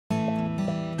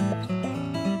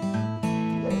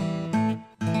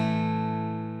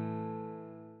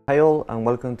Hi all, and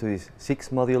welcome to this 6th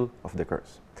module of the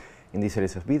course. In this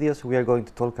series of videos we are going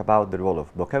to talk about the role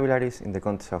of vocabularies in the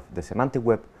context of the semantic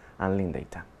web and linked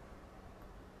data.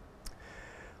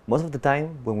 Most of the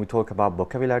time when we talk about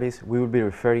vocabularies we will be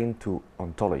referring to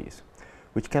ontologies,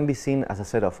 which can be seen as a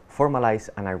set of formalized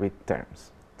and agreed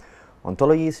terms.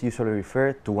 Ontologies usually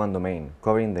refer to one domain,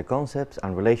 covering the concepts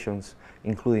and relations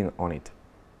included on it,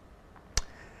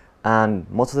 and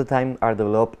most of the time are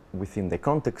developed within the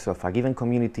context of a given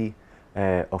community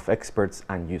of experts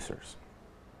and users.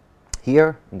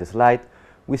 Here in the slide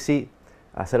we see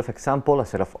a set of examples, a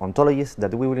set of ontologies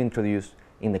that we will introduce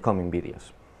in the coming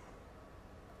videos.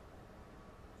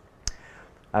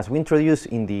 As we introduced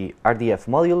in the RDF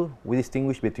module, we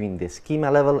distinguish between the schema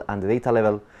level and the data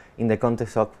level in the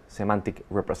context of semantic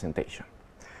representation.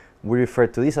 We refer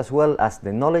to this as well as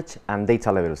the knowledge and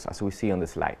data levels, as we see on the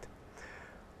slide.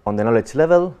 On the knowledge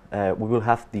level, we will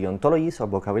have the ontologies or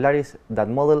vocabularies that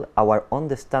model our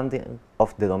understanding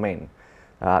of the domain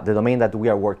that we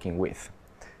are working with.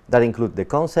 That include the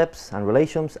concepts and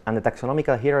relations and the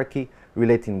taxonomical hierarchy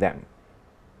relating them.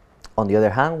 On the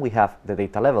other hand, we have the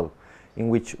data level, in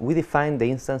which we define the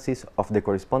instances of the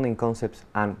corresponding concepts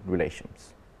and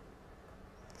relations.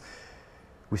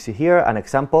 We see here an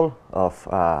example of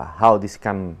how this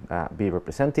can be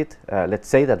represented. Let's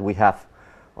say that we have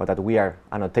or that we are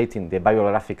annotating the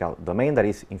bibliographical domain, that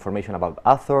is information about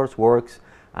authors, works,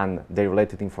 and their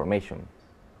related information.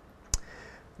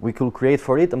 We could create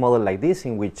for it a model like this,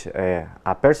 in which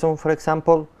a person, for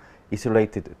example, is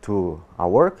related to a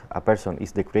work, a person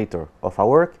is the creator of a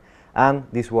work, and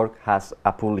this work has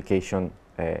a publication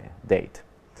date.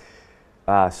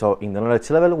 So in the knowledge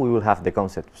level we will have the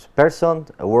concepts person,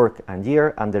 work and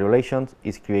year, and the relation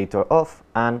is creator of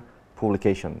and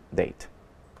publication date.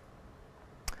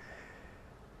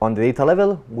 On the data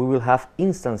level we will have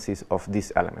instances of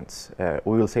these elements.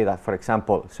 We will say that, for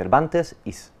example, Cervantes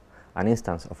is an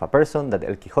instance of a person, that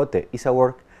El Quijote is a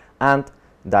work, and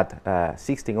that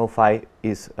 1605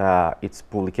 is its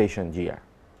publication year.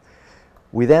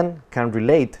 We then can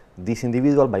relate this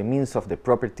individual by means of the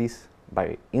properties,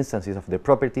 by instances of the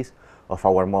properties of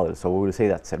our model. So we will say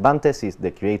that Cervantes is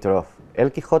the creator of El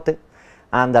Quijote,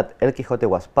 and that El Quijote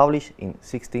was published in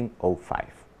 1605.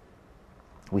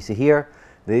 We see here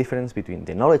the difference between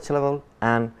the knowledge level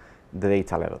and the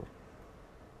data level.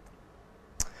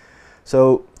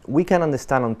 So we can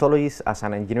understand ontologies as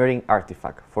an engineering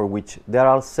artifact for which there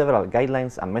are several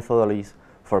guidelines and methodologies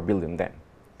for building them.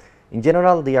 In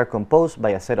general, they are composed by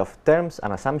a set of terms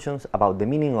and assumptions about the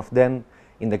meaning of them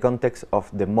in the context of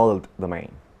the modeled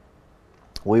domain.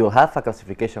 We will have a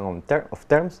classification of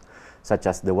terms, such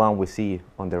as the one we see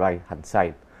on the right-hand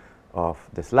side of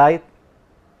the slide,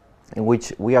 in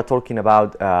which we are talking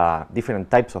about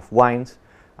different types of wines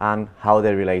and how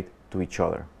they relate to each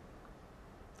other.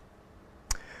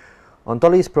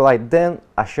 Ontologies provide then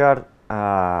a shared,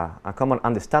 a common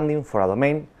understanding for a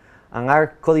domain, and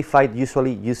are codified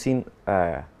usually using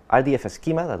RDF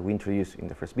schema that we introduced in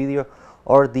the first video,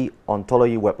 or the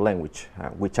ontology web language,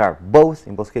 which are both,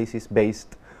 in both cases,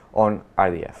 based on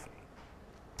RDF.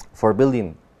 For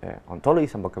building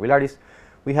ontologies and vocabularies,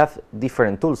 we have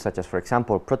different tools, such as, for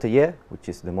example, Protege, which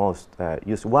is the most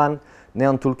used one,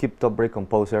 Neon Toolkit, TopBreak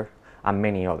Composer, and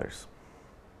many others.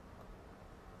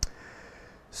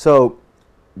 So,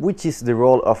 which is the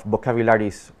role of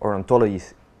vocabularies or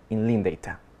ontologies in linked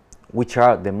data? Which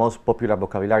are the most popular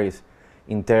vocabularies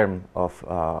in terms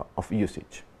of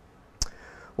usage?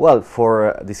 Well,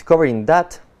 for discovering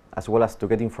that, as well as to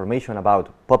get information about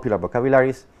popular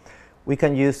vocabularies, we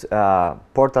can use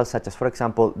portals such as, for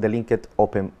example, the linked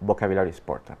Open Vocabularies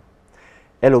portal.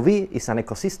 LOV is an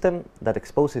ecosystem that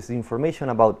exposes the information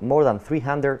about more than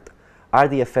 300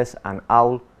 RDFS and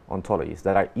OWL ontologies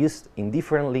that are used in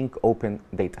different linked open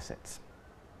datasets.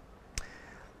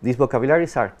 These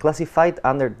vocabularies are classified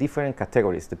under different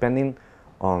categories depending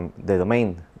on the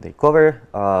domain they cover,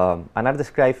 and are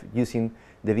described using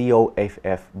the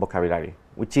VOFF vocabulary,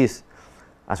 which is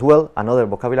as well another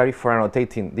vocabulary for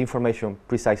annotating the information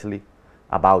precisely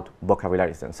about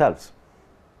vocabularies themselves.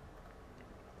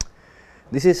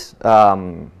 This is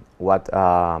what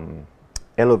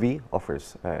LOV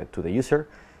offers to the user.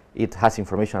 It has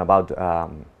information about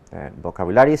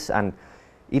vocabularies, and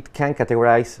it can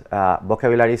categorize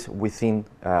vocabularies within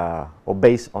or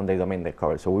based on the domain they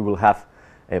cover. So we will have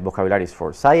vocabularies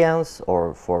for science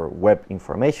or for web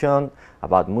information,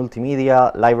 about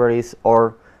multimedia, libraries,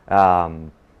 or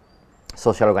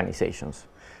social organizations.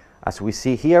 As we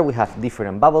see here, we have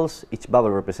different bubbles. Each bubble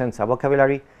represents a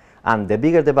vocabulary, and the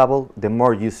bigger the bubble, the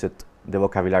more used the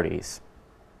vocabulary is.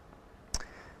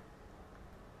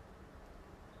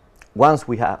 once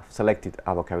we have selected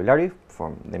a vocabulary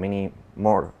from the many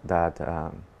more that,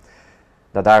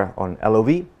 that are on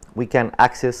LOV, we can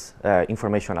access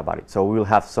information about it. So we will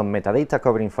have some metadata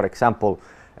covering, for example,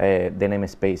 the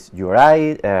namespace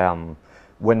URI,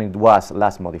 when it was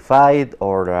last modified,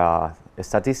 or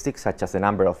statistics such as the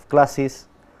number of classes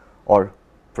or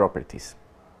properties.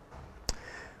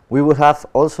 We will have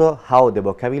also how the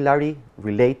vocabulary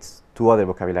relates to other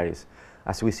vocabularies.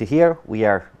 As we see here, we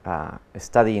are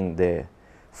studying the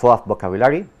FOAF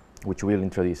vocabulary, which we'll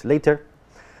introduce later,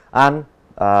 and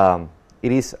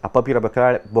it is a popular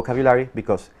vocabulary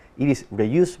because it is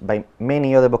reused by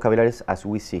many other vocabularies, as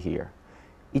we see here.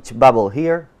 Each bubble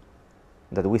here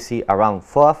that we see around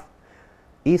FOAF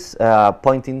is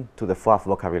pointing to the FOAF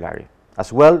vocabulary.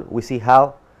 As well, we see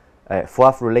how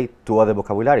FOAF relate to other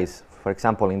vocabularies. For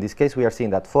example, in this case, we are seeing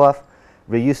that FOAF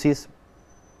reuses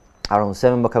around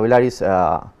 7 vocabularies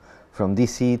from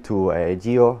DC to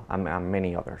Geo and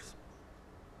many others.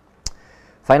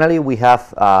 Finally, we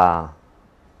have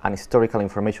an historical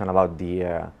information about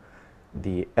the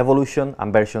evolution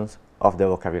and versions of the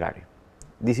vocabulary.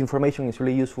 This information is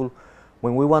really useful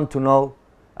when we want to know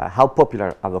how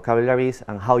popular a vocabulary is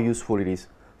and how useful it is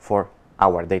for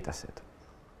our dataset.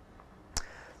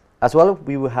 As well,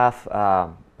 we will have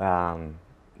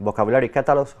vocabulary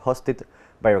catalogs hosted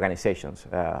by organizations.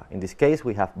 In this case,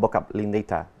 we have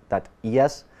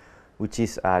vocab-lindata.es, which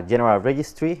is a general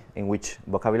registry in which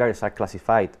vocabularies are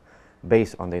classified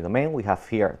based on the domain. We have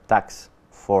here tags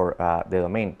for the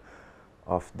domain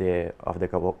of the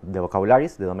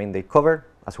vocabularies, the domain they cover,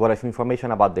 as well as information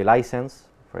about the license,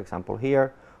 for example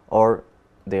here, or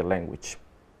their language.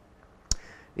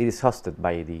 It is hosted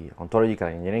by the Ontological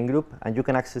Engineering Group, and you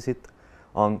can access it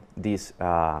on this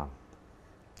URL.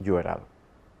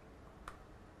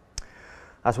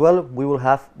 As well, we will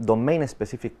have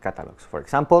domain-specific catalogs. For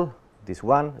example, this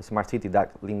one,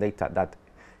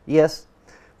 smartcity.lindata.es,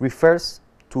 refers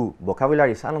to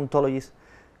vocabularies and ontologies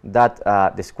that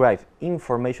describe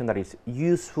information that is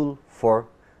useful for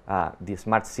the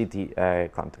smart city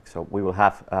context. So we will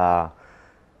have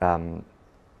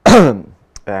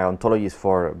ontologies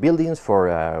for buildings,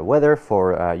 for weather,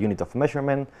 for unit of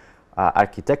measurement,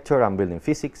 architecture and building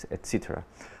physics, etc.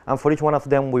 And for each one of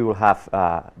them, we will have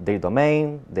their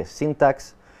domain, the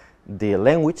syntax, the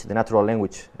language, the natural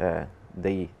language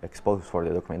they expose for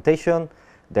the documentation,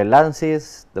 the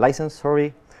license,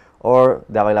 or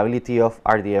the availability of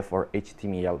RDF or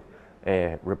HTML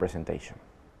representation.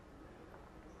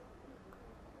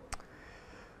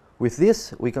 With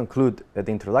this, we conclude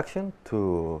the introduction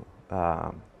to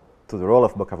the role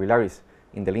of vocabularies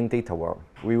in the linked data world.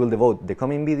 We will devote the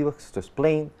coming videos to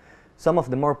explain some of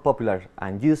the more popular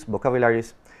and used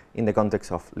vocabularies in the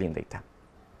context of linked data.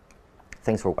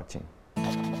 Thanks for watching.